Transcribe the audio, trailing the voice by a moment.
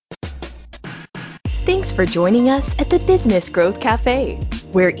Thanks for joining us at the Business Growth Cafe,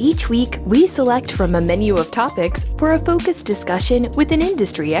 where each week we select from a menu of topics for a focused discussion with an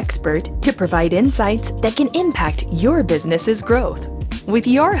industry expert to provide insights that can impact your business's growth. With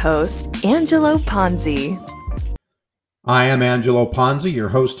your host, Angelo Ponzi. I am Angelo Ponzi, your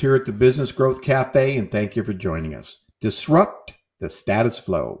host here at the Business Growth Cafe, and thank you for joining us. Disrupt the status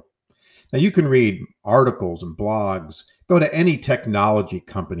flow. Now, you can read articles and blogs, go to any technology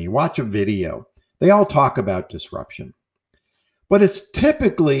company, watch a video. They all talk about disruption. But it's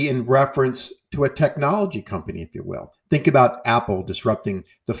typically in reference to a technology company, if you will. Think about Apple disrupting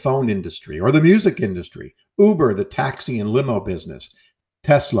the phone industry or the music industry, Uber, the taxi and limo business,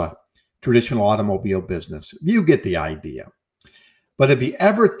 Tesla, traditional automobile business. You get the idea. But have you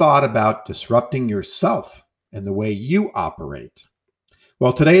ever thought about disrupting yourself and the way you operate?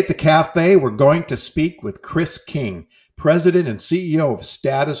 Well, today at the cafe, we're going to speak with Chris King, President and CEO of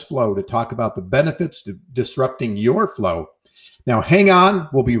Status Flow, to talk about the benefits to disrupting your flow. Now, hang on.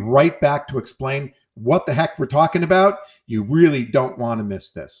 We'll be right back to explain what the heck we're talking about. You really don't want to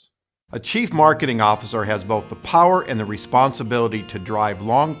miss this. A chief marketing officer has both the power and the responsibility to drive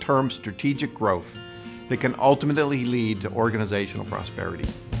long-term strategic growth that can ultimately lead to organizational prosperity.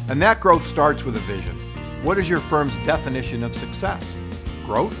 And that growth starts with a vision. What is your firm's definition of success?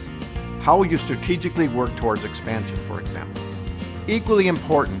 Growth? How will you strategically work towards expansion, for example? Equally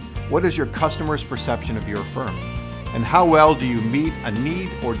important, what is your customer's perception of your firm? And how well do you meet a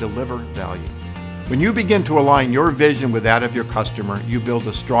need or deliver value? When you begin to align your vision with that of your customer, you build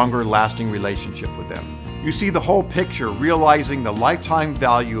a stronger, lasting relationship with them. You see the whole picture, realizing the lifetime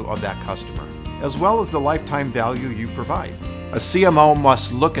value of that customer, as well as the lifetime value you provide. A CMO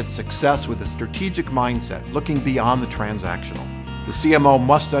must look at success with a strategic mindset, looking beyond the transactional. The CMO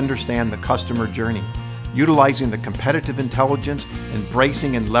must understand the customer journey, utilizing the competitive intelligence,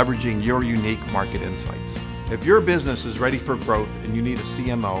 embracing and leveraging your unique market insights. If your business is ready for growth and you need a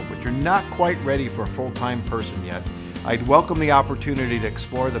CMO, but you're not quite ready for a full-time person yet, I'd welcome the opportunity to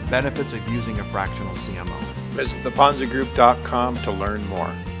explore the benefits of using a fractional CMO. Visit theponzigroup.com to learn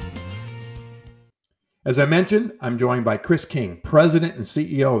more. As I mentioned, I'm joined by Chris King, President and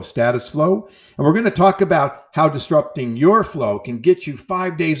CEO of Status Flow, and we're going to talk about how disrupting your flow can get you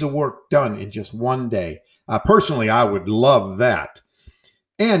 5 days of work done in just one day. Personally, I would love that.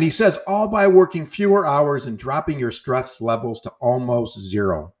 And he says all by working fewer hours and dropping your stress levels to almost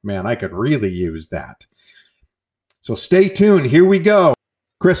zero. Man, I could really use that. So stay tuned. Here we go.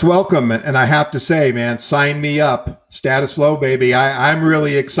 Chris, welcome. And I have to say, man, sign me up. Status Flow, baby. I'm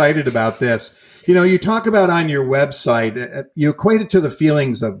really excited about this. You know, you talk about on your website, you equate it to the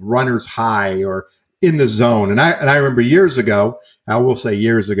feelings of runner's high or in the zone. And I remember years ago, I will say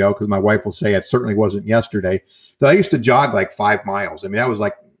years ago, because my wife will say it certainly wasn't yesterday, that I used to jog like 5 miles. I mean, that was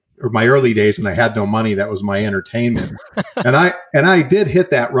like my early days when I had no money. That was my entertainment. and I did hit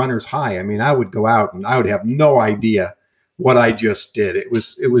that runner's high. I mean, I would go out and I would have no idea what I just did. It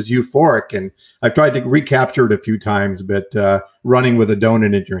was euphoric, and I've tried to recapture it a few times, but running with a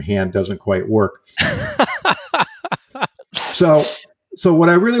donut in your hand doesn't quite work. So what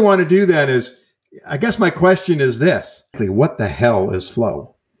I really want to do then is, I guess my question is this: what the hell is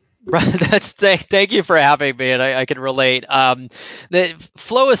flow? Right. Thank you for having me, and I can relate. The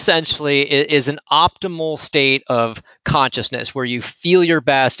flow essentially is an optimal state of consciousness where you feel your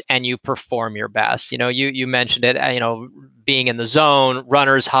best and you perform your best. You know, you mentioned it. Being in the zone,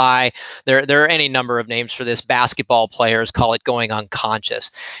 runner's high. There are any number of names for this. Basketball players call it going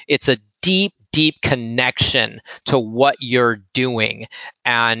unconscious. It's a deep connection to what you're doing,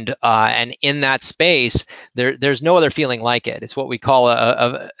 and in that space, there's no other feeling like it. It's what we call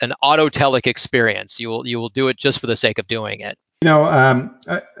an autotelic experience. You will do it just for the sake of doing it. You know,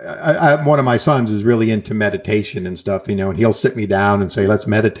 one of my sons is really into meditation and stuff. You know, and he'll sit me down and say, "Let's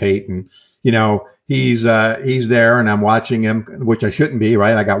meditate," and you know, he's there, and I'm watching him, which I shouldn't be,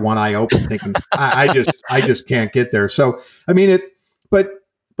 right? I got one eye open, thinking, I just can't get there. So, I mean,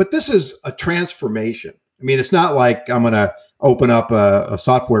 but this is a transformation. I mean, it's not like I'm going to open up a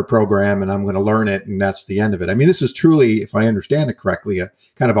software program and I'm going to learn it and that's the end of it. I mean, this is truly, if I understand it correctly, a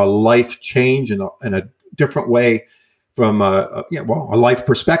kind of a life change in a different way from a life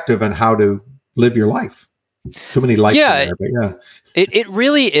perspective on how to live your life. Too many lights in there, but yeah. It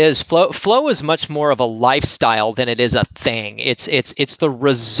really is. Flow is much more of a lifestyle than it is a thing. It's the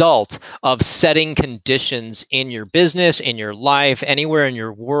result of setting conditions in your business, in your life, anywhere in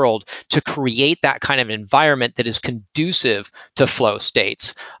your world to create that kind of environment that is conducive to flow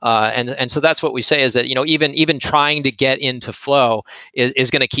states. And so that's what we say is that, you know, even trying to get into flow is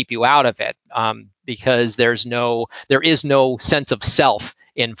going to keep you out of it, because there is no sense of self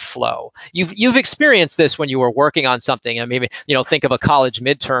in flow. You've experienced this when you were working on something, and maybe think of a college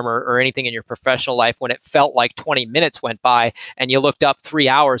midterm or anything in your professional life when it felt like 20 minutes went by and you looked up 3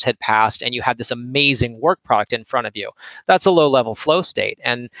 hours had passed and you had this amazing work product in front of you. That's a low level flow state,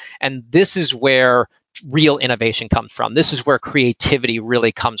 and this is where real innovation comes from. This is where creativity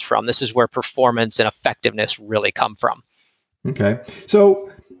really comes from. This is where performance and effectiveness really come from. Okay,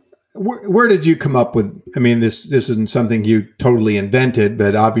 so where did you come up with? I mean, this isn't something you totally invented,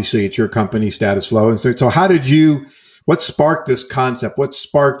 but obviously it's your company, Status Flow. And so how did you? What sparked this concept? What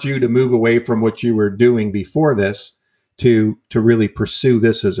sparked you to move away from what you were doing before this to really pursue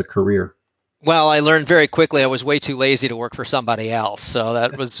this as a career? Well, I learned very quickly I was way too lazy to work for somebody else. So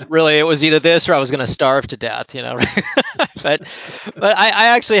that was really, it was either this or I was going to starve to death, but I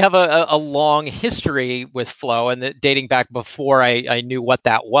actually have a long history with flow, and dating back before I knew what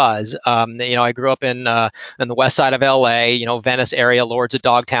that was. I grew up in the west side of LA, Venice area, Lords of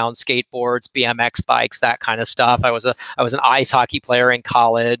Dogtown, skateboards, BMX bikes, that kind of stuff. I was an ice hockey player in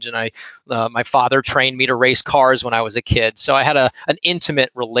college, and my father trained me to race cars when I was a kid. So I had an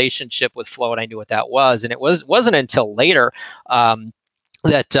intimate relationship with flow, and I knew what that was. And it wasn't until later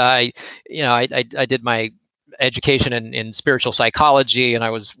that I did my education in spiritual psychology, and I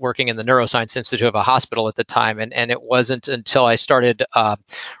was working in the Neuroscience Institute of a hospital at the time. And it wasn't until I started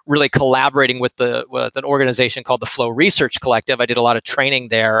really collaborating with an organization called the Flow Research Collective. I did a lot of training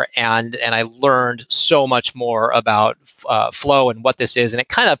there, and I learned so much more about flow and what this is. And it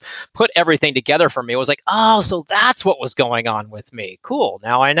kind of put everything together for me. It was like, oh, so that's what was going on with me. Cool.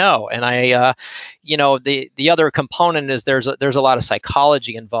 Now I know. And the other component is there's a lot of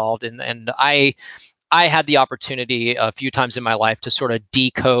psychology involved, and I had the opportunity a few times in my life to sort of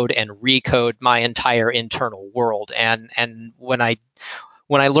decode and recode my entire internal world. And when I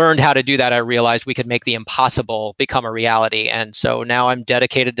learned how to do that, I realized we could make the impossible become a reality. And so now I'm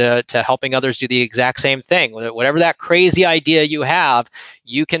dedicated to helping others do the exact same thing. Whatever that crazy idea you have,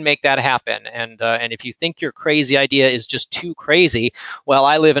 you can make that happen. And if you think your crazy idea is just too crazy, well,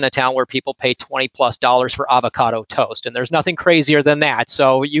 I live in a town where people pay $20+ for avocado toast, and there's nothing crazier than that.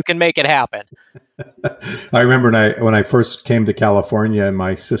 So you can make it happen. I remember when I first came to California, and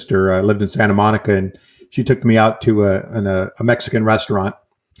my sister lived in Santa Monica, and she took me out to a Mexican restaurant.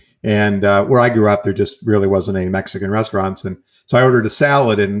 And where I grew up, there just really wasn't any Mexican restaurants. And so I ordered a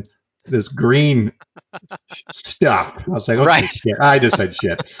salad and this green stuff. I was like, okay, right. Shit. I just said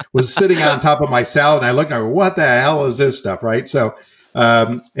shit. Was sitting on top of my salad, and I looked and I go, what the hell is this stuff, right? So,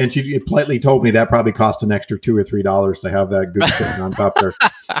 and she politely told me that probably cost an extra $2 or $3 to have that good sitting on top there.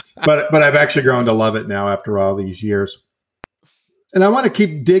 But I've actually grown to love it now after all these years. And I want to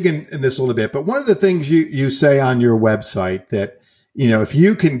keep digging in this a little bit. But one of the things you say on your website that, if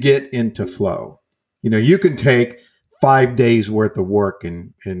you can get into flow, you can take 5 days worth of work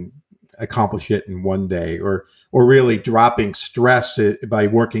and accomplish it in one day, or really dropping stress by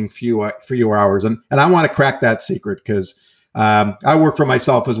working few hours. And I want to crack that secret because I work for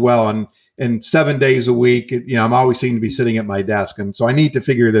myself as well. And 7 days a week, I'm always seem to be sitting at my desk. And so I need to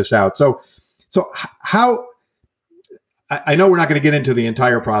figure this out. So how, I know we're not going to get into the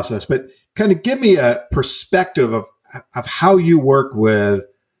entire process, but kind of give me a perspective of how you work with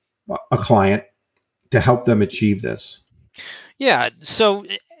a client to help them achieve this. Yeah. So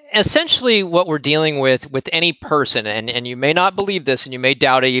essentially what we're dealing with any person, and you may not believe this and you may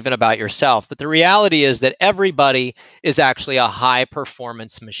doubt it even about yourself, but the reality is that everybody is actually a high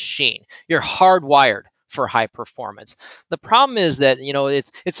performance machine. You're hardwired for high performance. The problem is that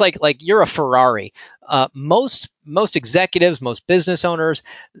it's like you're a Ferrari. Most executives, most business owners,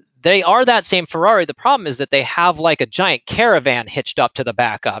 they are that same Ferrari. The problem is that they have like a giant caravan hitched up to the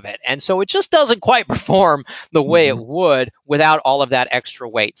back of it. And so it just doesn't quite perform the way it would without all of that extra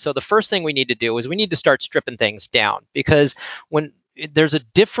weight. So the first thing we need to do is we need to start stripping things down, because when there's a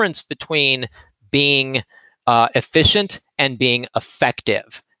difference between being efficient and being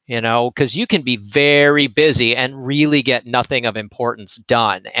effective. Because you can be very busy and really get nothing of importance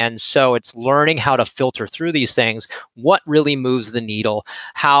done. And so it's learning how to filter through these things. What really moves the needle?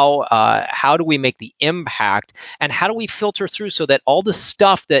 How do we make the impact? And how do we filter through so that all the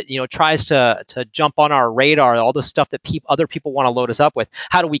stuff that tries to jump on our radar, all the stuff that other people want to load us up with,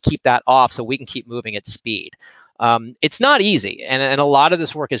 how do we keep that off so we can keep moving at speed? It's not easy, and a lot of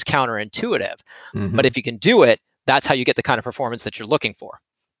this work is counterintuitive. Mm-hmm. But if you can do it, that's how you get the kind of performance that you're looking for.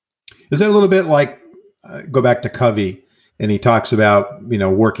 Is that a little bit like, go back to Covey, and he talks about,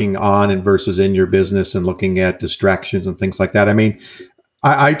 working on and versus in your business and looking at distractions and things like that. I mean,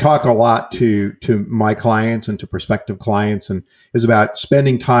 I talk a lot to my clients and to prospective clients, and is about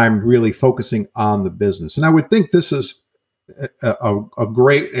spending time really focusing on the business. And I would think this is a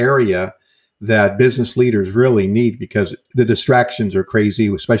great area that business leaders really need, because the distractions are crazy,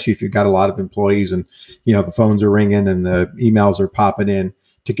 especially if you've got a lot of employees and the phones are ringing and the emails are popping in,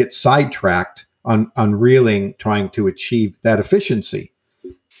 to get sidetracked on really trying to achieve that efficiency.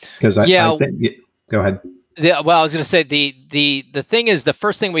 Because I think, go ahead. Well, I was going to say the thing is, the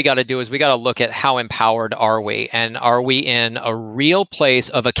first thing we got to do is we got to look at how empowered are we, and are we in a real place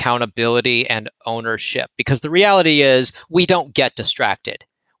of accountability and ownership? Because the reality is we don't get distracted.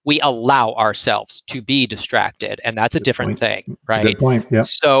 We allow ourselves to be distracted, and that's a different thing, right? Good point. Yeah.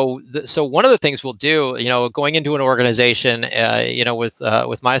 So one of the things we'll do, going into an organization,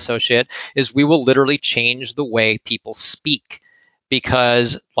 with my associate, is we will literally change the way people speak.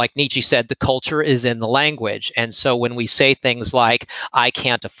 Because, like Nietzsche said, the culture is in the language. And so when we say things like, I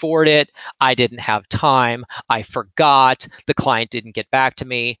can't afford it, I didn't have time, I forgot, the client didn't get back to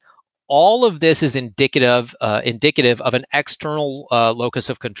me, all of this is indicative of an external locus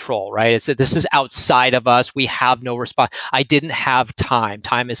of control, right? This is outside of us. We have no response. I didn't have time.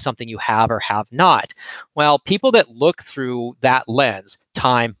 Time is something you have or have not. Well, people that look through that lens,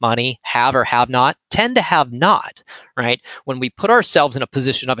 time, money, have or have not, tend to have not, right? When we put ourselves in a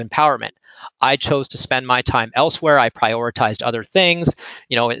position of empowerment, I chose to spend my time elsewhere. I prioritized other things.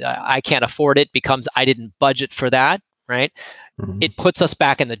 I can't afford it becomes I didn't budget for that, right? It puts us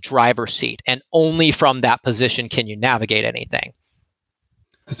back in the driver's seat, and only from that position can you navigate anything.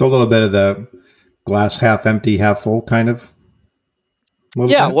 It's a little bit of the glass half empty, half full kind of.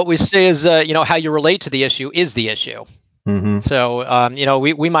 What we say is, how you relate to the issue is the issue. Mm-hmm. So,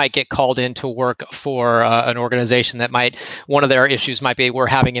 we might get called in to work for an organization that one of their issues might be we're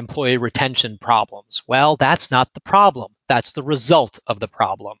having employee retention problems. Well, that's not the problem. That's the result of the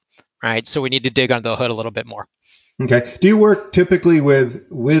problem, right? So we need to dig under the hood a little bit more. Okay. Do you work typically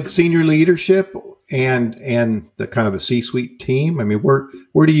with senior leadership and the kind of the C-suite team? I mean,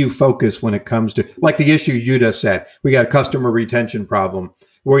 where do you focus when it comes to, like, the issue you just said? We got a customer retention problem.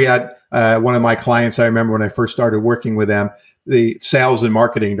 We had one of my clients, I remember when I first started working with them, the sales and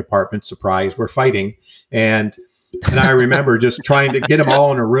marketing department, surprise, were fighting. And I remember just trying to get them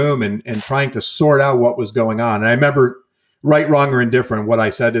all in a room and trying to sort out what was going on. And I remember, right, wrong, or indifferent, what I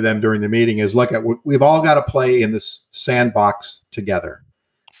said to them during the meeting is, look, we've all got to play in this sandbox together.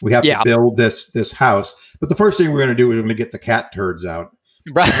 We have to build this house. But the first thing we're going to do is we're going to get the cat turds out.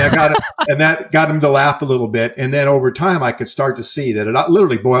 Right. And that got them to laugh a little bit. And then over time, I could start to see that it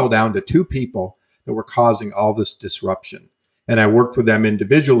literally boiled down to two people that were causing all this disruption. And I worked with them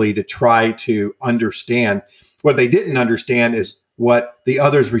individually to try to understand. What they didn't understand is what the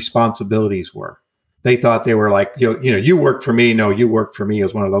other's responsibilities were. They thought they were like, you work for me. No, you work for me,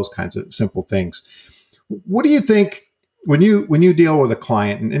 is one of those kinds of simple things. What do you think when you deal with a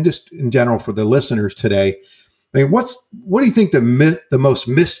client, and just in general for the listeners today? I mean, what do you think the most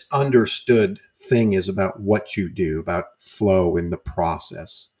misunderstood thing is about what you do, about flow in the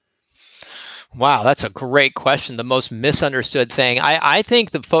process? Wow, that's a great question. The most misunderstood thing, I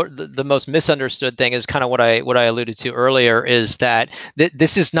think the most misunderstood thing is kind of what I alluded to earlier, is that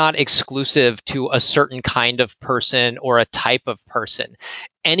this is not exclusive to a certain kind of person or a type of person.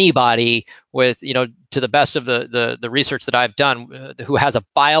 Anybody with, to the best of the research that I've done, who has a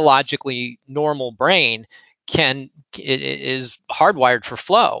biologically normal brain is hardwired for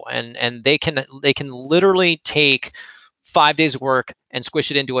flow, and they can literally take 5 days of work and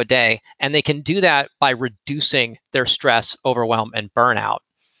squish it into a day. And they can do that by reducing their stress, overwhelm, and burnout.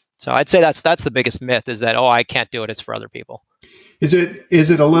 So I'd say that's the biggest myth, is that, I can't do it, it's for other people. Is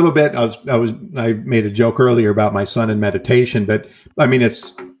it a little bit, I made a joke earlier about my son and meditation, but I mean,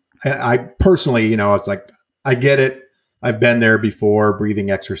 I personally, it's like, I get it. I've been there before,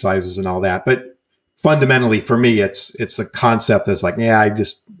 breathing exercises and all that. But fundamentally for me, it's a concept that's like, I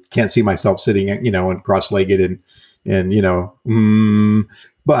just can't see myself sitting, and cross-legged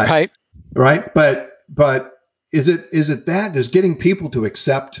but right. But is it that just getting people to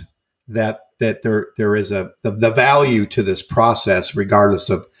accept that there is the value to this process,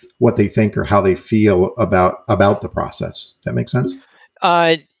 regardless of what they think or how they feel about the process? Does that make sense?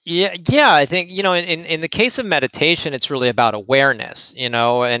 Yeah. I think, in the case of meditation, it's really about awareness, and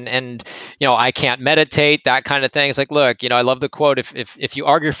I can't meditate, that kind of thing. It's like, look, I love the quote, if you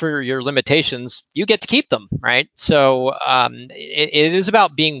argue for your limitations, you get to keep them, right? So it is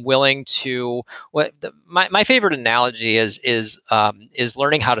about being willing to, my favorite analogy is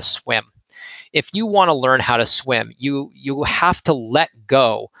learning how to swim. If you want to learn how to swim, you have to let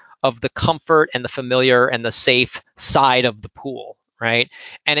go of the comfort and the familiar and the safe side of the pool, right?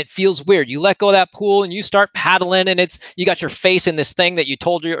 And it feels weird. You let go of that pool and you start paddling, and you got your face in this thing that you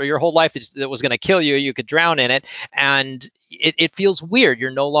told your whole life that was going to kill you. You could drown in it, and it feels weird.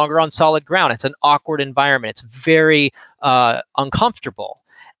 You're no longer on solid ground. It's an awkward environment. It's very uncomfortable.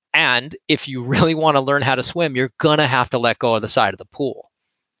 And if you really want to learn how to swim, you're gonna have to let go of the side of the pool.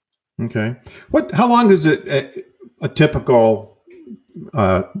 Okay. How long is it a typical,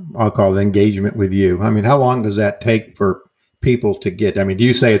 I'll call it engagement with you? I mean, how long does that take for people to get? I mean, do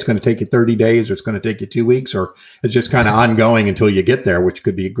you say it's going to take you 30 days or it's going to take you 2 weeks, or it's just kind of ongoing until you get there, which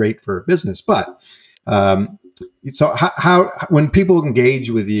could be great for business? But so how when people engage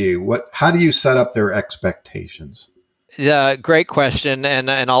with you, how do you set up their expectations? Yeah, great question,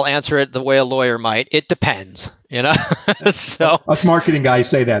 and I'll answer it the way a lawyer might. It depends, So Us marketing guys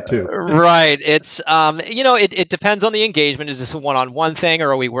say that too. right. It's it depends on the engagement. Is this a one-on-one thing, or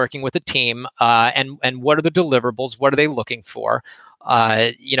are we working with a team? And what are the deliverables? What are they looking for?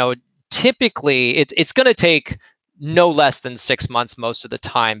 Typically it's going to take no less than 6 months most of the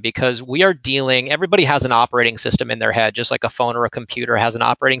time, because everybody has an operating system in their head, just like a phone or a computer has an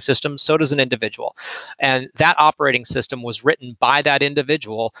operating system. So does an individual. And that operating system was written by that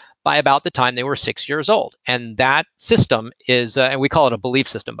individual by about the time they were 6 years old. And that system is, and we call it a belief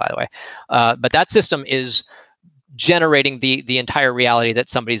system, by the way, but that system is generating the entire reality that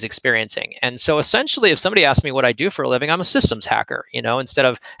somebody's experiencing. And so essentially, if somebody asks me what I do for a living, I'm a systems hacker. Instead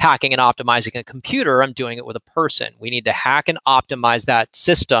of hacking and optimizing a computer, I'm doing it with a person. We need to hack and optimize that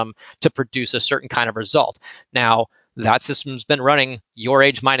system to produce a certain kind of result. Now, that system's been running your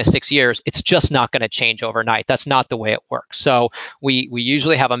age minus 6 years. It's just not going to change overnight. That's not the way it works. So we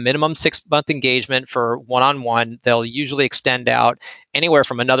usually have a minimum 6-month engagement for one-on-one. They'll usually extend out anywhere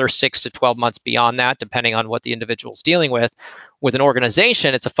from another 6 to 12 months beyond that, depending on what the individual's dealing with. With an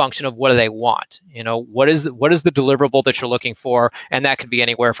organization, it's a function of what do they want. What is the deliverable that you're looking for, and that could be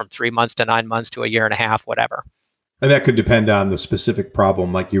anywhere from 3 months to 9 months to a year and a half, whatever. And that could depend on the specific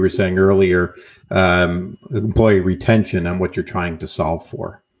problem, like you were saying earlier, employee retention, and what you're trying to solve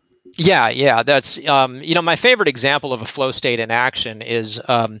for. Yeah, that's my favorite example of a flow state in action is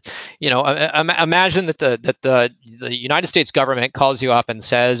imagine that the United States government calls you up and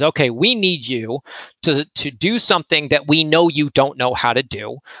says, okay, we need you to do something that we know you don't know how to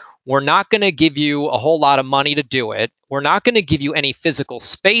do. We're not going to give you a whole lot of money to do it. We're not going to give you any physical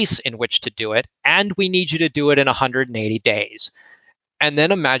space in which to do it, and we need you to do it in 180 days. And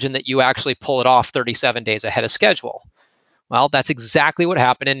then imagine that you actually pull it off 37 days ahead of schedule. Well, that's exactly what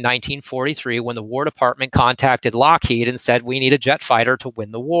happened in 1943 when the War Department contacted Lockheed and said, we need a jet fighter to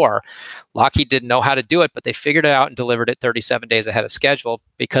win the war. Lockheed didn't know how to do it, but they figured it out and delivered it 37 days ahead of schedule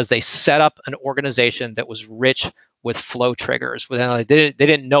because they set up an organization that was rich with flow triggers. They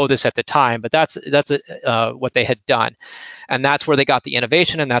didn't know this at the time, but that's what they had done. And that's where they got the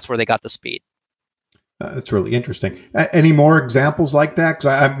innovation, and that's where they got the speed. That's really interesting. Any more examples like that?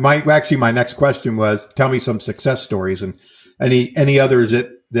 Because my next question was, tell me some success stories, and any others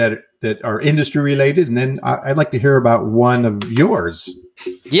that are industry related, and then I'd like to hear about one of yours.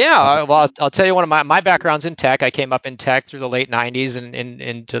 Yeah, well, I'll tell you, one of my background's in tech. I came up in tech through the late 90s and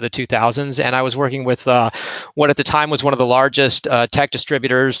into the 2000s, and I was working with what at the time was one of the largest tech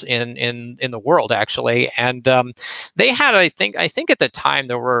distributors in the world, actually. And they had, I think at the time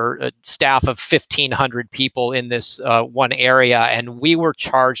there were a staff of 1,500 people in this one area, and we were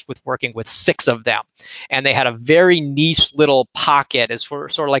charged with working with 6 of them. And they had a very niche little pocket, as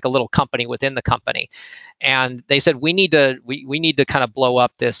sort of like a little company within the company. And they said, we need to kind of blow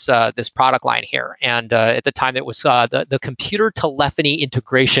up this product line here. And at the time, it was the Computer Telephony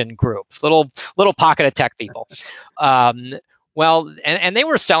Integration Group, little pocket of tech people. Well, and they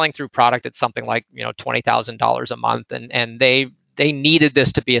were selling through product at something like $20,000 a month, and they needed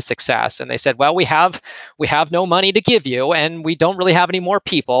this to be a success. And they said, well, we have no money to give you, and we don't really have any more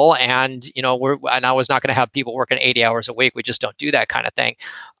people, and and I was not going to have people working 80 hours a week. We just don't do that kind of thing.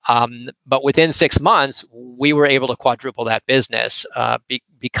 But within 6 months, we were able to quadruple that business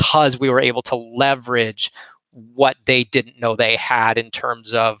because we were able to leverage what they didn't know they had in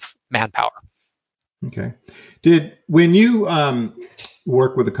terms of manpower. Okay. When you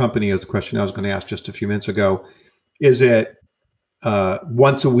work with a company, as a question I was going to ask just a few minutes ago, is it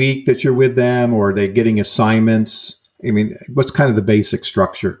once a week that you're with them, or are they getting assignments? I mean, what's kind of the basic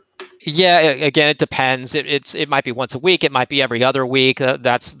structure? Yeah, again, it depends. It might be once a week. It might be every other week.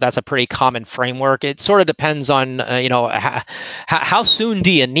 That's a pretty common framework. It sort of depends on how soon do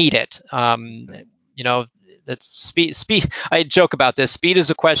you need it. That's speed. I joke about this. Speed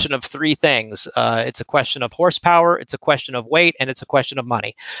is a question of 3 things. It's a question of horsepower, it's a question of weight, and it's a question of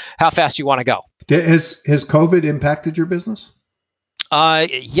money. How fast you want to go. Has COVID impacted your business?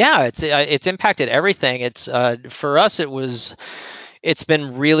 Yeah, it's impacted everything. It's for us, it's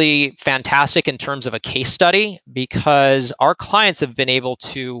been really fantastic in terms of a case study because our clients have been able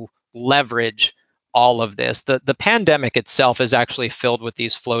to leverage all of this. The pandemic itself is actually filled with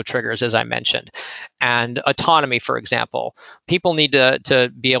these flow triggers, as I mentioned, and autonomy, for example. People need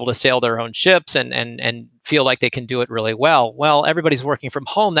to be able to sail their own ships and feel like they can do it really well. Well, everybody's working from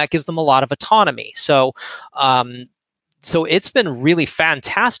home. That gives them a lot of autonomy. So it's been really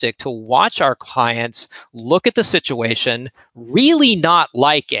fantastic to watch our clients look at the situation, really not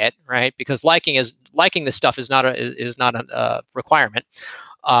like it, right? Because liking this stuff is not a requirement.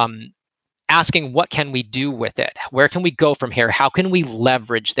 Asking what can we do with it? Where can we go from here? How can we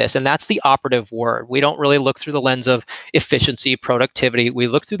leverage this? And that's the operative word. We don't really look through the lens of efficiency, productivity. We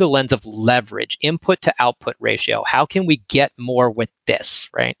look through the lens of leverage, input to output ratio. How can we get more with this,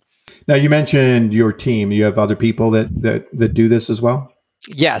 right? Now, you mentioned your team. You have other people that do this as well?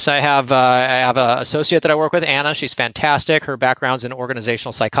 Yes, I have an associate that I work with, Anna. She's fantastic. Her background's in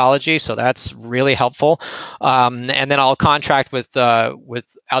organizational psychology, so that's really helpful. And then I'll contract with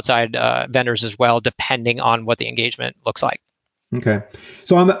outside vendors as well, depending on what the engagement looks like. Okay,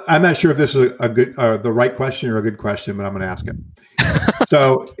 so I'm not sure if this is a good the right question or a good question, but I'm going to ask it.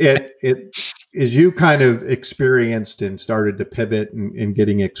 So it as you kind of experienced and started to pivot and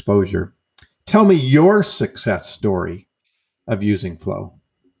getting exposure. Tell me your success story of using Flow.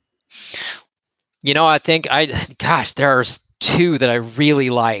 I think there's two that I really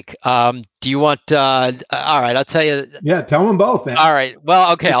like. Do you want? All right, I'll tell you. Yeah, tell them both, man. All right.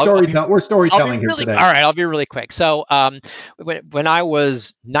 Well, okay. We're storytelling here today. All right, I'll be really quick. So, when I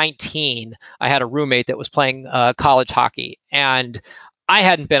was 19, I had a roommate that was playing college hockey, and I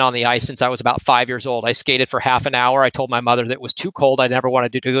hadn't been on the ice since I was about 5 years old. I skated for half an hour. I told my mother that it was too cold. I never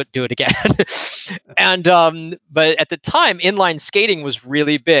wanted to do it again. And but at the time, inline skating was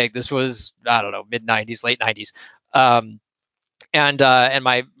really big. This was, I don't know, mid 90s, late 90s. And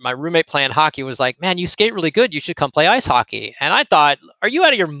my roommate playing hockey was like, "Man, you skate really good. You should come play ice hockey." And I thought, "Are you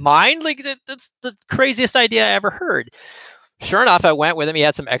out of your mind? Like that's the craziest idea I ever heard." Sure enough, I went with him. He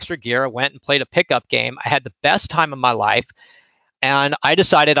had some extra gear. I went and played a pickup game. I had the best time of my life, and I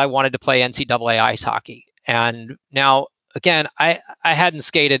decided I wanted to play NCAA ice hockey. And now, again, I hadn't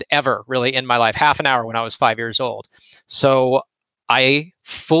skated ever really in my life, half an hour when I was 5 years old. So I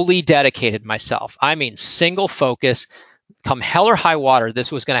fully dedicated myself. I mean, single focus. Come hell or high water,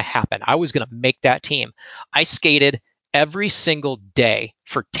 this was going to happen. I was going to make that team. I skated every single day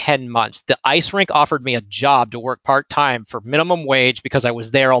for 10 months. The ice rink offered me a job to work part-time for minimum wage because I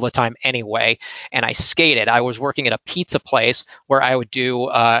was there all the time anyway, and I skated. I was working at a pizza place where I would do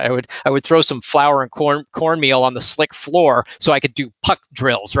I would throw some flour and cornmeal on the slick floor so I could do puck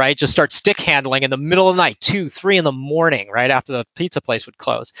drills, right? Just start stick handling in the middle of the night, 2, 3 in the morning, right after the pizza place would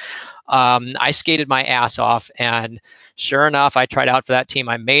close. I skated my ass off, and sure enough, I tried out for that team.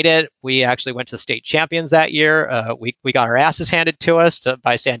 I made it. We actually went to the state champions that year. We got our asses handed to us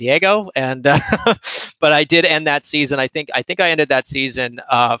by San Diego, and but I did end that season. I think I ended that season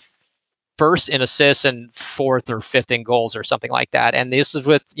first in assists and fourth or fifth in goals or something like that. And this is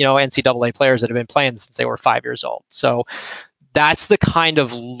with NCAA players that have been playing since they were 5 years old. So that's the kind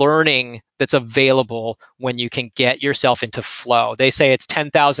of learning that's available when you can get yourself into flow. They say it's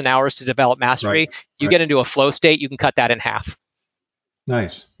 10,000 hours to develop mastery. Right. You get into a flow state, you can cut that in half.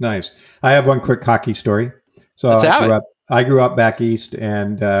 Nice. I have one quick hockey story. So I grew up back east,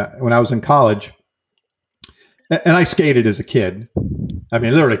 and when I was in college, and I skated as a kid. I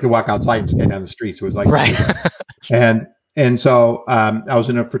mean, literally could walk outside and skate down the streets. It was like, right. And so I was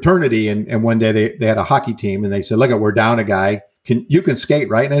in a fraternity, and one day they had a hockey team, and they said, "Look, we're down a guy. You can skate,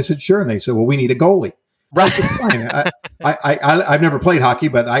 right?" And I said, "Sure." And they said, "Well, we need a goalie." Right. Fine. I've never played hockey,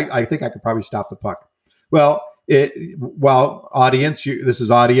 but I think I could probably stop the puck. Well, audience, this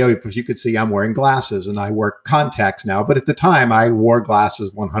is audio. If you could see, I'm wearing glasses, and I wear contacts now. But at the time, I wore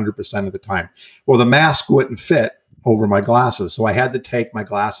glasses 100% of the time. Well, the mask wouldn't fit over my glasses, so I had to take my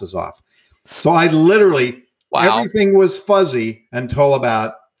glasses off. So I literally, everything was fuzzy until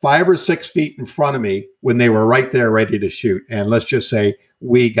about 5 or 6 feet in front of me when they were right there ready to shoot. And let's just say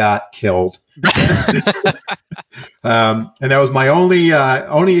we got killed. And that was my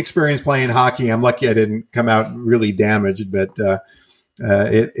only experience playing hockey. I'm lucky I didn't come out really damaged, but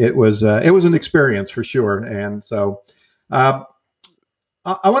it was an experience for sure. And so I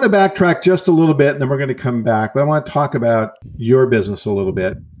want to backtrack just a little bit, and then we're going to come back. But I want to talk about your business a little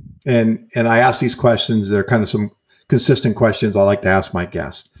bit. And I ask these questions. They're kind of some consistent questions I like to ask my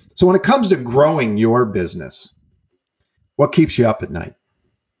guests. So when it comes to growing your business, what keeps you up at night?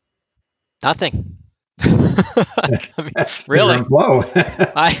 Nothing. I mean, You're really? on flow.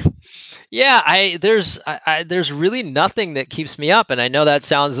 I Yeah, there's really nothing that keeps me up, and I know that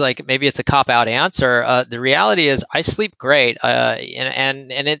sounds like maybe it's a cop out answer. The reality is, I sleep great,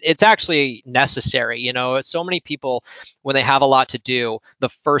 it's actually necessary. So many people, when they have a lot to do, the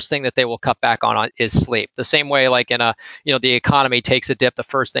first thing that they will cut back on is sleep. The same way, like the economy takes a dip, the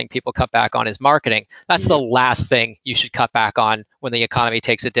first thing people cut back on is marketing. That's the last thing you should cut back on when the economy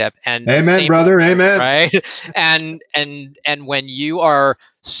takes a dip. And Amen, same, brother. Amen. right? And when you are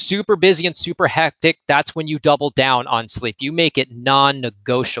super busy and super hectic, that's when you double down on sleep. You make it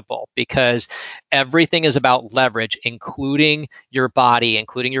non-negotiable, because everything is about leverage, including your body,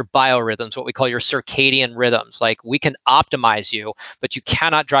 including your biorhythms, what we call your circadian rhythms. Like, we can optimize you, but you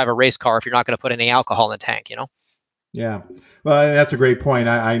cannot drive a race car if you're not going to put any alcohol in the tank, Yeah. Well, that's a great point.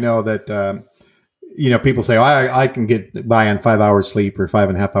 I know that, people say, I can get by on 5 hours sleep or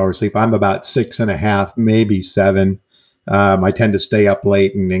 5.5 hours sleep. I'm about 6.5, maybe 7. I tend to stay up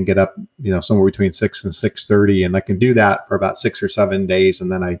late and then get up, somewhere between 6 and 6:30, and I can do that for about 6 or 7 days,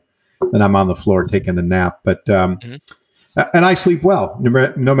 and then I'm on the floor taking a nap. But Mhm. and I sleep well,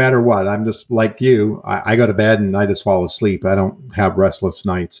 no matter what. I'm just like you. I go to bed and I just fall asleep. I don't have restless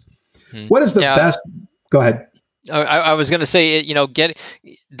nights. Mhm. What is the Yeah. best? Go ahead. I was going to say, get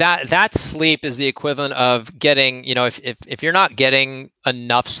that sleep is the equivalent of getting, if you're not getting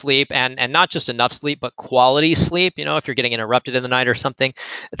enough sleep, and not just enough sleep, but quality sleep, if you're getting interrupted in the night or something,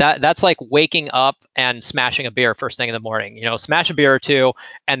 that's like waking up and smashing a beer first thing in the morning. Smash a beer or two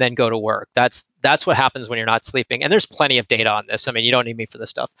and then go to work. That's what happens when you're not sleeping. And there's plenty of data on this. I mean, you don't need me for this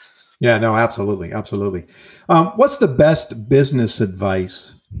stuff. Yeah, no, absolutely, absolutely. What's the best business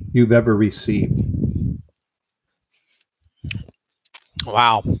advice you've ever received?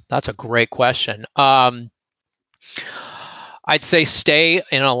 Wow, that's a great question. I'd say stay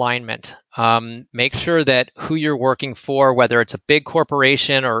in alignment. Make sure that who you're working for, whether it's a big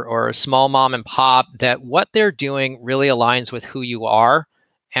corporation or a small mom and pop, that what they're doing really aligns with who you are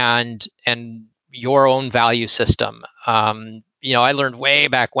and your own value system. I learned way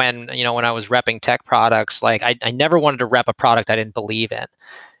back when I was repping tech products, like I never wanted to rep a product I didn't believe in.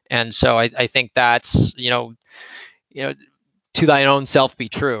 And so I think that's, to thine own self be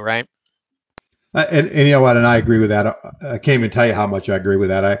true, right? And you know what? And I agree with that. I can't even tell you how much I agree with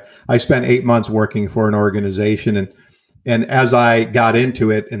that. I spent 8 months working for an organization, and as I got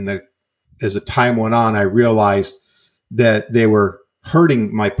into it, as the time went on, I realized that they were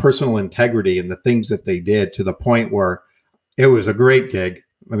hurting my personal integrity and the things that they did, to the point where it was a great gig.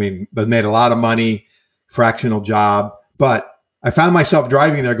 I mean, but made a lot of money, fractional job. But I found myself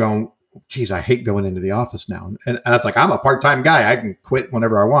driving there going, geez, I hate going into the office now. And I was like, I'm a part-time guy. I can quit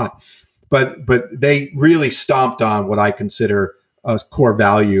whenever I want. But they really stomped on what I consider a core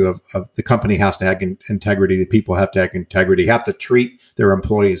value of the company has to have integrity. The people have to have integrity, have to treat their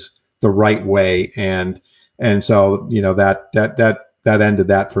employees the right way. And so, that ended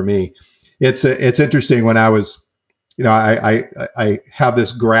that for me. It's interesting. When I was, I have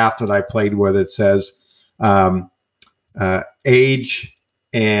this graph that I played with. It says um, age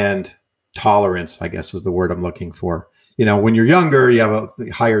and tolerance, I guess is the word I'm looking for. When you're younger, you have a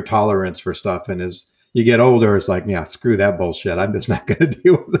higher tolerance for stuff, and as you get older, it's like, yeah, screw that bullshit. I'm just not going to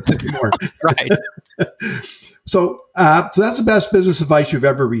deal with it anymore. Right. So that's the best business advice you've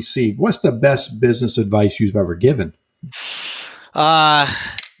ever received. What's the best business advice you've ever given? Uh,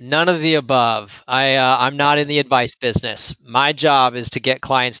 None of the above. I'm not in the advice business. My job is to get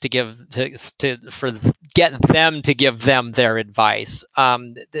clients to get them to give them their advice.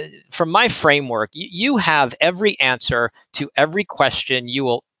 From my framework, you have every answer to every question you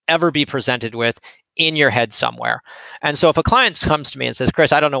will ever be presented with in your head somewhere. And so if a client comes to me and says,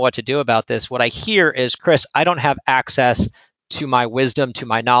 Chris, I don't know what to do about this, what I hear is, Chris, I don't have access to my wisdom, to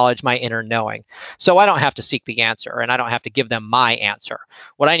my knowledge, my inner knowing. So I don't have to seek the answer, and I don't have to give them my answer.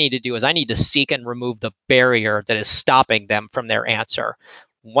 What I need to do is I need to seek and remove the barrier that is stopping them from their answer.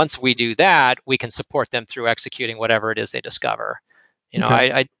 Once we do that, we can support them through executing whatever it is they discover.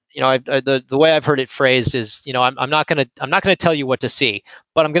 Okay. The way I've heard it phrased is, I'm not gonna tell you what to see,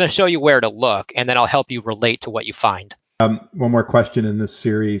 but I'm gonna show you where to look, and then I'll help you relate to what you find. One more question in this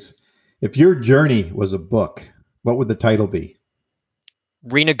series. If your journey was a book, what would the title be?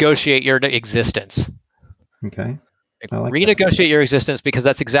 Renegotiate your existence. Okay. I like that. Renegotiate your existence, because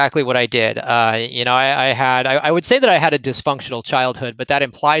that's exactly what I did. I would say that I had a dysfunctional childhood, but that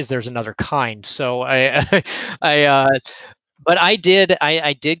implies there's another kind. So I but I did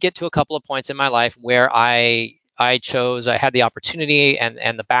get to a couple of points in my life where I had the opportunity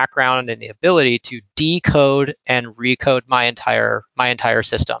and the background and the ability to decode and recode my entire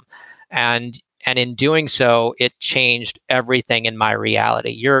system. And And in doing so, it changed everything in my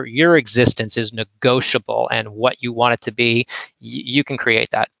reality. Your existence is negotiable, and what you want it to be, you can create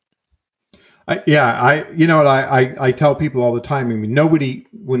that. You know what I tell people all the time. I mean, nobody,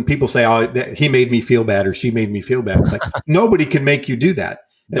 when people say, "Oh, he made me feel bad" or "she made me feel bad," it's like nobody can make you do that.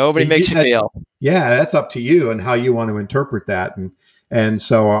 Nobody makes you feel. Yeah, that's up to you and how you want to interpret that. And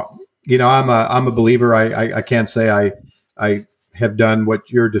so, I'm a believer. I can't say I have done what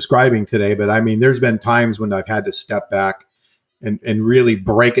you're describing today, but I mean, there's been times when I've had to step back and really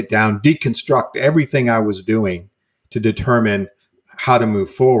break it down, deconstruct everything I was doing to determine how to move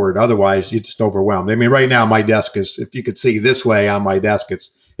forward. Otherwise, you're just overwhelmed. I mean, right now my desk is, if you could see this way on my desk,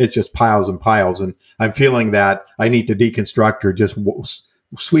 it's just piles and piles, and I'm feeling that I need to deconstruct or just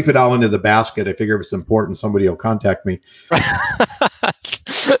sweep it all into the basket. I figure if it's important, somebody will contact me.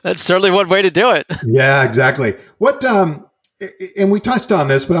 That's certainly one way to do it. Yeah, exactly. And we touched on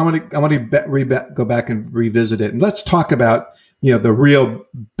this, but I want to go back and revisit it, and let's talk about the real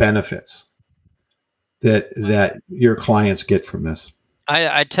benefits that your clients get from this.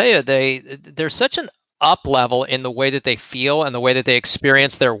 I tell you, there's such an up level in the way that they feel and the way that they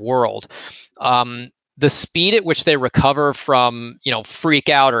experience their world. The speed at which they recover from freak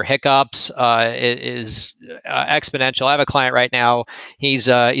out or hiccups is exponential. I have a client right now. He's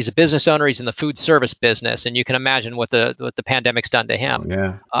a business owner. He's in the food service business, and you can imagine what the pandemic's done to him.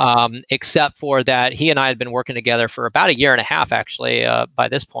 Yeah. Except for that, he and I had been working together for about a year and a half, actually, by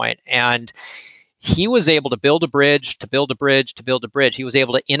this point, and he was able to build a bridge, to build a bridge, to build a bridge. He was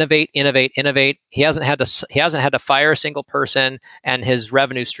able to innovate. He hasn't had to fire a single person, and his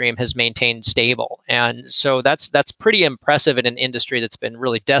revenue stream has maintained stable. And so that's pretty impressive in an industry that's been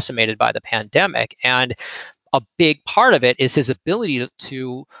really decimated by the pandemic. And a big part of it is his ability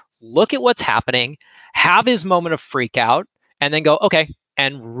to look at what's happening, have his moment of freak out, and then go, okay,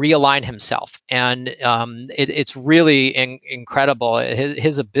 and realign himself. And it's really incredible.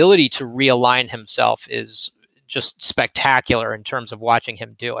 His ability to realign himself is just spectacular in terms of watching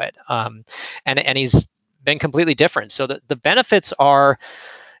him do it. And he's been completely different. So the benefits are,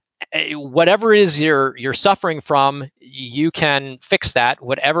 whatever it is you're suffering from, you can fix that.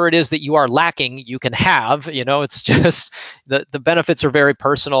 Whatever it is that you are lacking, you can have. It's just the benefits are very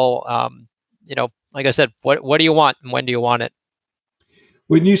personal. Like I said, what do you want and when do you want it?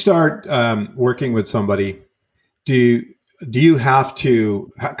 When you start working with somebody, do you have to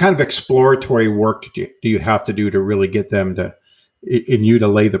kind of exploratory work do you have to do to really get them to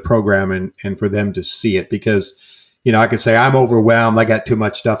lay the program and for them to see it? Because I could say I'm overwhelmed, I got too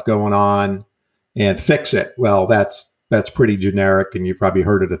much stuff going on, and fix it. Well, that's pretty generic, and you've probably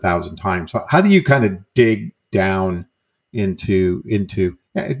heard it 1,000 times. So how do you kind of dig down into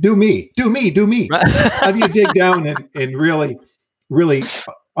do me? How do you dig down and really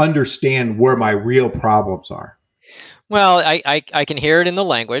understand where my real problems are? Well, I can hear it in the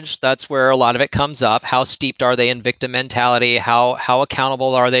language. That's where a lot of it comes up. How steeped are they in victim mentality? How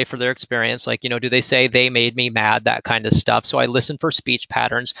accountable are they for their experience? Like, do they say they made me mad? That kind of stuff. So I listen for speech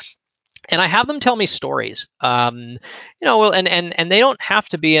patterns, and I have them tell me stories. Well, and they don't have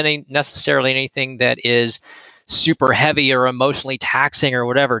to be necessarily anything that is super heavy or emotionally taxing or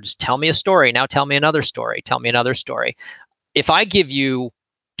whatever. Just tell me a story. Now tell me another story. Tell me another story. If I give you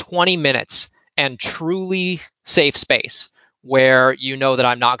 20 minutes and truly safe space where that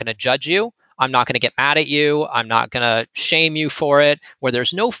I'm not going to judge you, I'm not going to get mad at you, I'm not going to shame you for it, where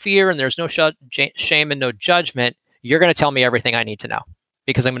there's no fear and there's no shame and no judgment, you're going to tell me everything I need to know,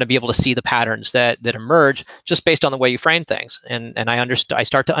 because I'm going to be able to see the patterns that emerge just based on the way you frame things. And I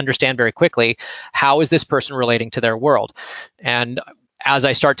start to understand very quickly, how is this person relating to their world? And as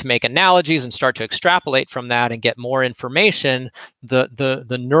I start to make analogies and start to extrapolate from that and get more information,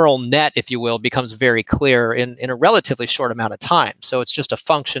 the neural net, if you will, becomes very clear in a relatively short amount of time. So it's just a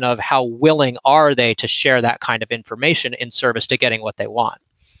function of how willing are they to share that kind of information in service to getting what they want.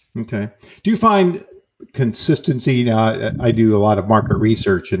 Okay. Do you find consistency? Now, I do a lot of market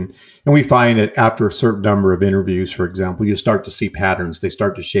research, and we find that after a certain number of interviews, for example, you start to see patterns. They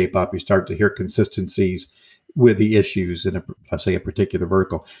start to shape up. You start to hear consistencies with the issues in let's say a particular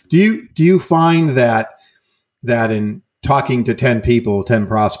vertical. Do you find that in talking to 10 people, 10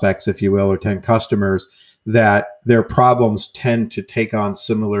 prospects, if you will, or 10 customers, that their problems tend to take on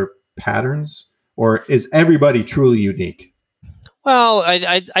similar patterns, or is everybody truly unique? Well,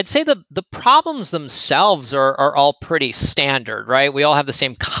 I'd say the problems themselves are all pretty standard, right? We all have the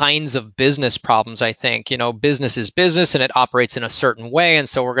same kinds of business problems, I think. Business is business and it operates in a certain way. And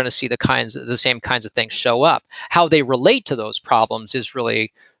so we're going to see the same kinds of things show up. How they relate to those problems is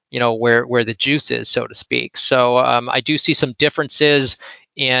really, where the juice is, so to speak. So I do see some differences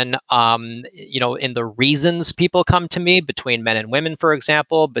in in the reasons people come to me between men and women, for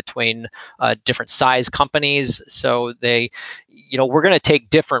example, between different size companies. So we're going to take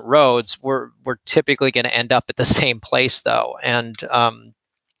different roads. We're typically going to end up at the same place, though, and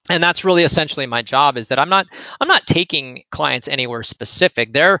that's really essentially my job, is that I'm not taking clients anywhere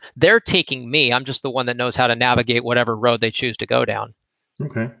specific. They're taking me. I'm just the one that knows how to navigate whatever road they choose to go down.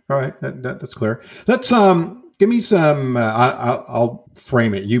 Okay. All right. That's clear. Let's give me some. I'll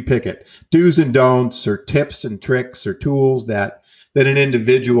frame it. You pick it. Do's and don'ts, or tips and tricks, or tools that an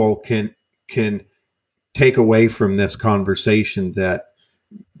individual can take away from this conversation that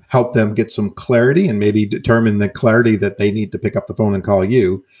help them get some clarity and maybe determine the clarity that they need to pick up the phone and call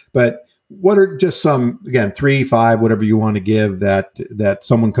you. But what are just some, again, 3, 5, whatever you want to give that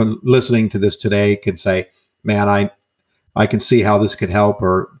someone listening to this today can say, man, I can see how this could help,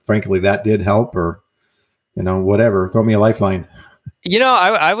 or frankly, that did help, or, whatever. Throw me a lifeline.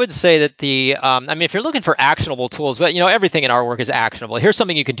 I would say that if you're looking for actionable tools, but everything in our work is actionable. Here's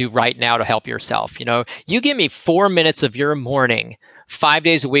something you can do right now to help yourself. You give me 4 minutes of your morning, 5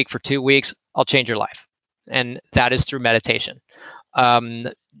 days a week for 2 weeks, I'll change your life. And that is through meditation.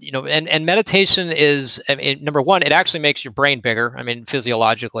 And meditation is, number one, it actually makes your brain bigger.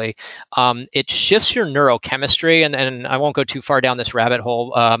 Physiologically, it shifts your neurochemistry, and I won't go too far down this rabbit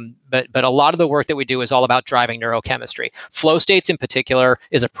hole. But a lot of the work that we do is all about driving neurochemistry. Flow states, in particular,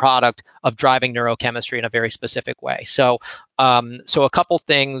 is a product of driving neurochemistry in a very specific way. So a couple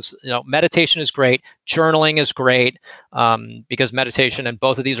things. Meditation is great. Journaling is great, because meditation and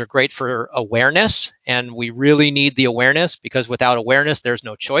both of these are great for awareness, and we really need the awareness, because without awareness, there's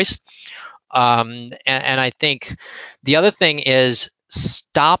no choice. And I think the other thing is,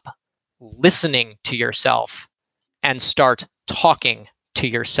 stop listening to yourself and start talking to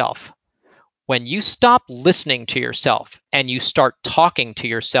yourself. When you stop listening to yourself and you start talking to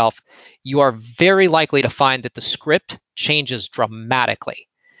yourself, you are very likely to find that the script changes dramatically.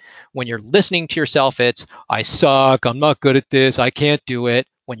 When you're listening to yourself, it's, I suck, I'm not good at this, I can't do it.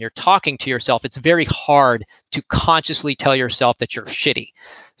 When you're talking to yourself, it's very hard to consciously tell yourself that you're shitty.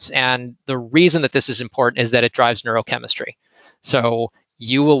 And the reason that this is important is that it drives neurochemistry. So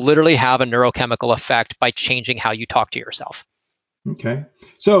you will literally have a neurochemical effect by changing how you talk to yourself. Okay.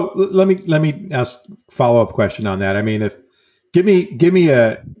 So let me ask a follow-up question on that. Give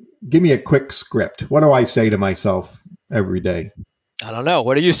me a quick script. What do I say to myself every day? I don't know.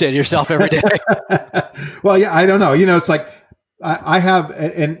 What do you say to yourself every day? Well, yeah, I don't know. It's like I have,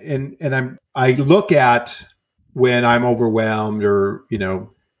 and I look at when I'm overwhelmed, or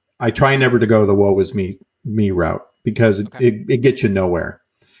I try never to go the woe is me route, because it gets you nowhere.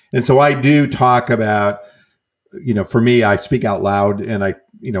 And so I do talk about, for me, I speak out loud, and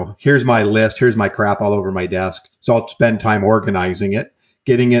here's my list, here's my crap all over my desk. So I'll spend time organizing it,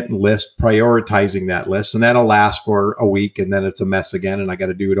 getting it in list, prioritizing that list, and that'll last for a week, and then it's a mess again, and I got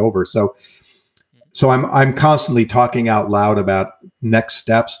to do it over. So I'm constantly talking out loud about next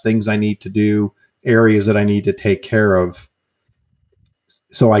steps, things I need to do, areas that I need to take care of.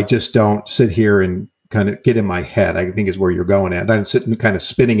 So I just don't sit here and kind of get in my head, I think is where you're going at. I'm sitting kind of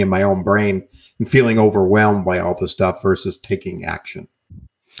spinning in my own brain and feeling overwhelmed by all the stuff versus taking action.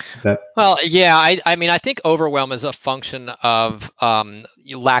 Well, yeah, I think overwhelm is a function of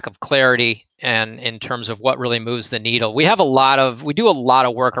lack of clarity, and in terms of what really moves the needle. We do a lot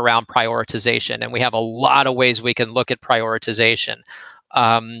of work around prioritization, and we have a lot of ways we can look at prioritization.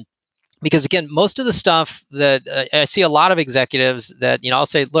 Because again, most of the stuff that I see, a lot of executives that, I'll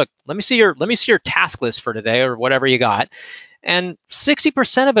say, look, let me see your task list for today, or whatever you got, and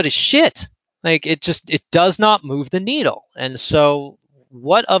 60% of it is shit. Like, it does not move the needle. And so,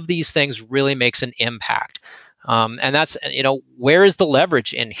 what of these things really makes an impact? And that's, where is the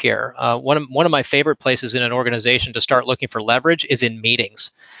leverage in here? One of my favorite places in an organization to start looking for leverage is in meetings.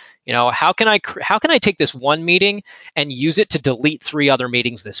 How can I take this one meeting and use it to delete 3 other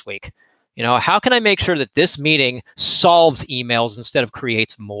meetings this week? How can I make sure that this meeting solves emails instead of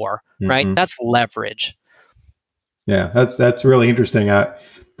creates more? Mm-hmm. Right? That's leverage. Yeah, that's really interesting.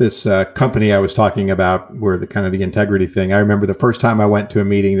 This company I was talking about, where the integrity thing, I remember the first time I went to a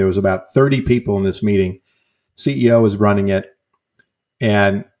meeting, there was about 30 people in this meeting. CEO was running it,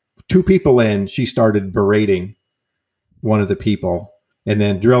 and 2 people in, she started berating one of the people, and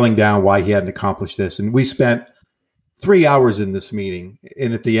then drilling down why he hadn't accomplished this. And we spent 3 hours in this meeting.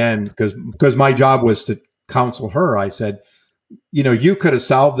 And at the end, because my job was to counsel her, I said, you could have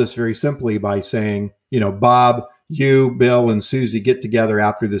solved this very simply by saying, Bob, you, Bill, and Susie get together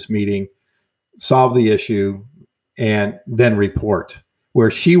after this meeting, solve the issue, and then report. Where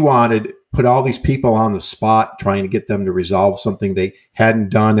she wanted put all these people on the spot, trying to get them to resolve something they hadn't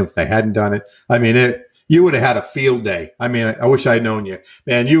done. If they hadn't done it, I mean, you would have had a field day. I mean, I wish I'd known you,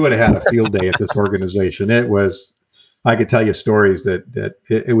 man. You would have had a field day at this organization. I could tell you stories that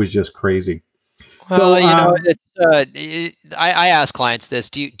it was just crazy. Well, I ask clients this: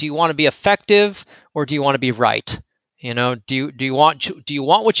 do you want to be effective or do you want to be right? Do you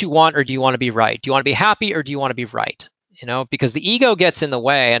want what you want or do you want to be right? Do you want to be happy or do you want to be right? Because the ego gets in the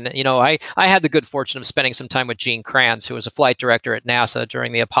way. And I had the good fortune of spending some time with Gene Kranz, who was a flight director at NASA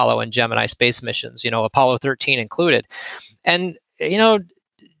during the Apollo and Gemini space missions, Apollo 13 included. And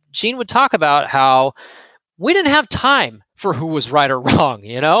Gene would talk about how we didn't have time for who was right or wrong,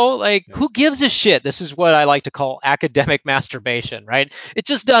 who gives a shit? This is what I like to call academic masturbation, right? It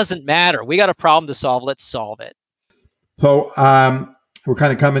just doesn't matter. We got a problem to solve. Let's solve it. So we're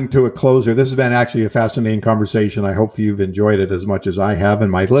kind of coming to a closer. This has been actually a fascinating conversation. I hope you've enjoyed it as much as I have,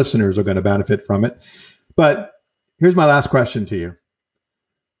 and my listeners are going to benefit from it. But here's my last question to you.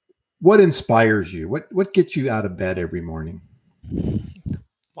 What inspires you? What gets you out of bed every morning?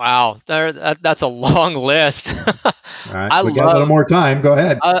 Wow, that's a long list. All right, we got a little more time. Go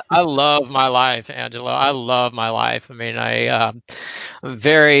ahead. I love my life, Angelo. I love my life. I mean, I'm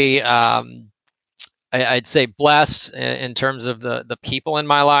very, I'd say, blessed in terms of the people in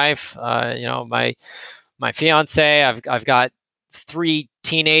my life. My fiance. I've got 3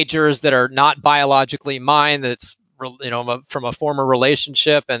 teenagers that are not biologically mine. That's from a former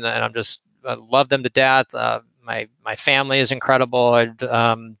relationship, and I love them to death. My family is incredible.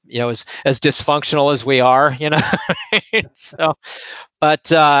 As dysfunctional as we are, So,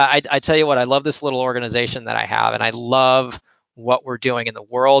 but I tell you what, I love this little organization that I have, and I love what we're doing in the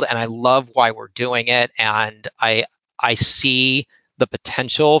world, and I love why we're doing it, and I see the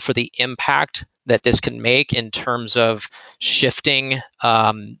potential for the impact that this can make in terms of shifting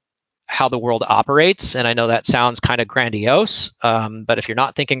how the world operates. And I know that sounds kind of grandiose, but if you're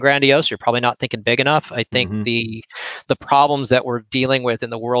not thinking grandiose, you're probably not thinking big enough. I think the problems that we're dealing with in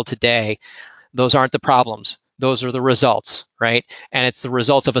the world today, those aren't the problems. Those are the results, right? And it's the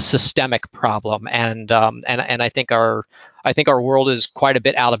results of a systemic problem. And I think our world is quite a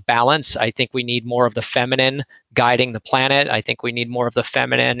bit out of balance. I think we need more of the feminine guiding the planet. I think we need more of the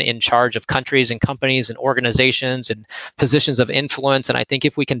feminine in charge of countries and companies and organizations and positions of influence. And I think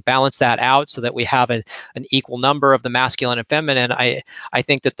if we can balance that out so that we have an equal number of the masculine and feminine, I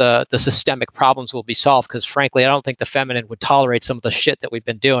think that the systemic problems will be solved, because frankly, I don't think the feminine would tolerate some of the shit that we've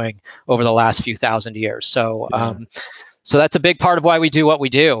been doing over the last few thousand years. So, So that's a big part of why we do what we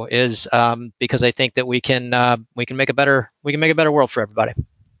do, is because I think that we can make a better world for everybody.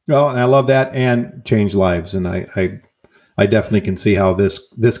 Well, and I love that, and change lives, and I definitely can see how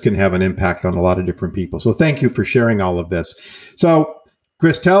this can have an impact on a lot of different people. So thank you for sharing all of this. So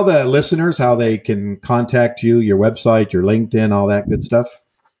Chris, tell the listeners how they can contact you, your website, your LinkedIn, all that good stuff.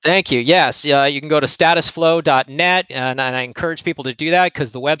 Thank you. Yes, you can go to statusflow.net, and I encourage people to do that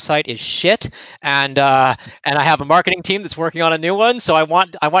because the website is shit, and I have a marketing team that's working on a new one. So I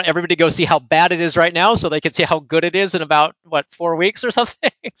want everybody to go see how bad it is right now, so they can see how good it is in about 4 weeks or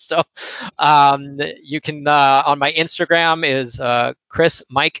something. So you can on my Instagram is Chris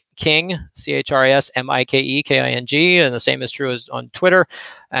Mike King, ChrisMikeKing, and the same is true as on Twitter,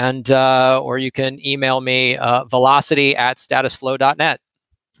 and or you can email me velocity@statusflow.net.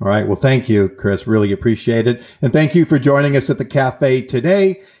 All right. Well, thank you, Chris. Really appreciate it. And thank you for joining us at the cafe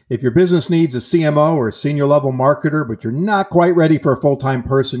today. If your business needs a CMO or a senior level marketer, but you're not quite ready for a full-time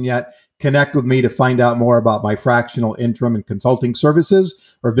person yet, connect with me to find out more about my fractional interim and consulting services,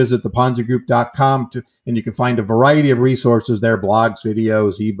 or visit theponzigroup.com and you can find a variety of resources there, blogs,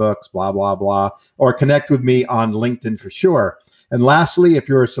 videos, ebooks, blah, blah, blah, or connect with me on LinkedIn for sure. And lastly, if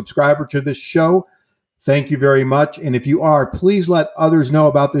you're a subscriber to this show, thank you very much. And if you are, please let others know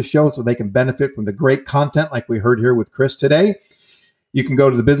about this show so they can benefit from the great content like we heard here with Chris today. You can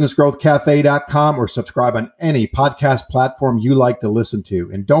go to thebusinessgrowthcafe.com or subscribe on any podcast platform you like to listen to.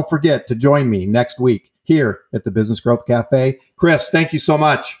 And don't forget to join me next week here at the Business Growth Cafe. Chris, thank you so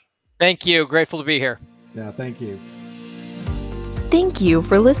much. Thank you. Grateful to be here. Yeah, thank you. Thank you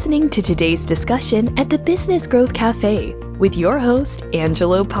for listening to today's discussion at the Business Growth Cafe with your host,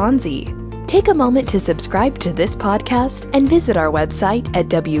 Angelo Ponzi. Take a moment to subscribe to this podcast and visit our website at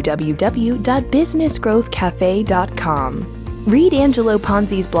www.businessgrowthcafe.com. Read Angelo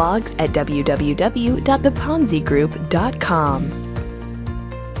Ponzi's blogs at www.theponzigroup.com.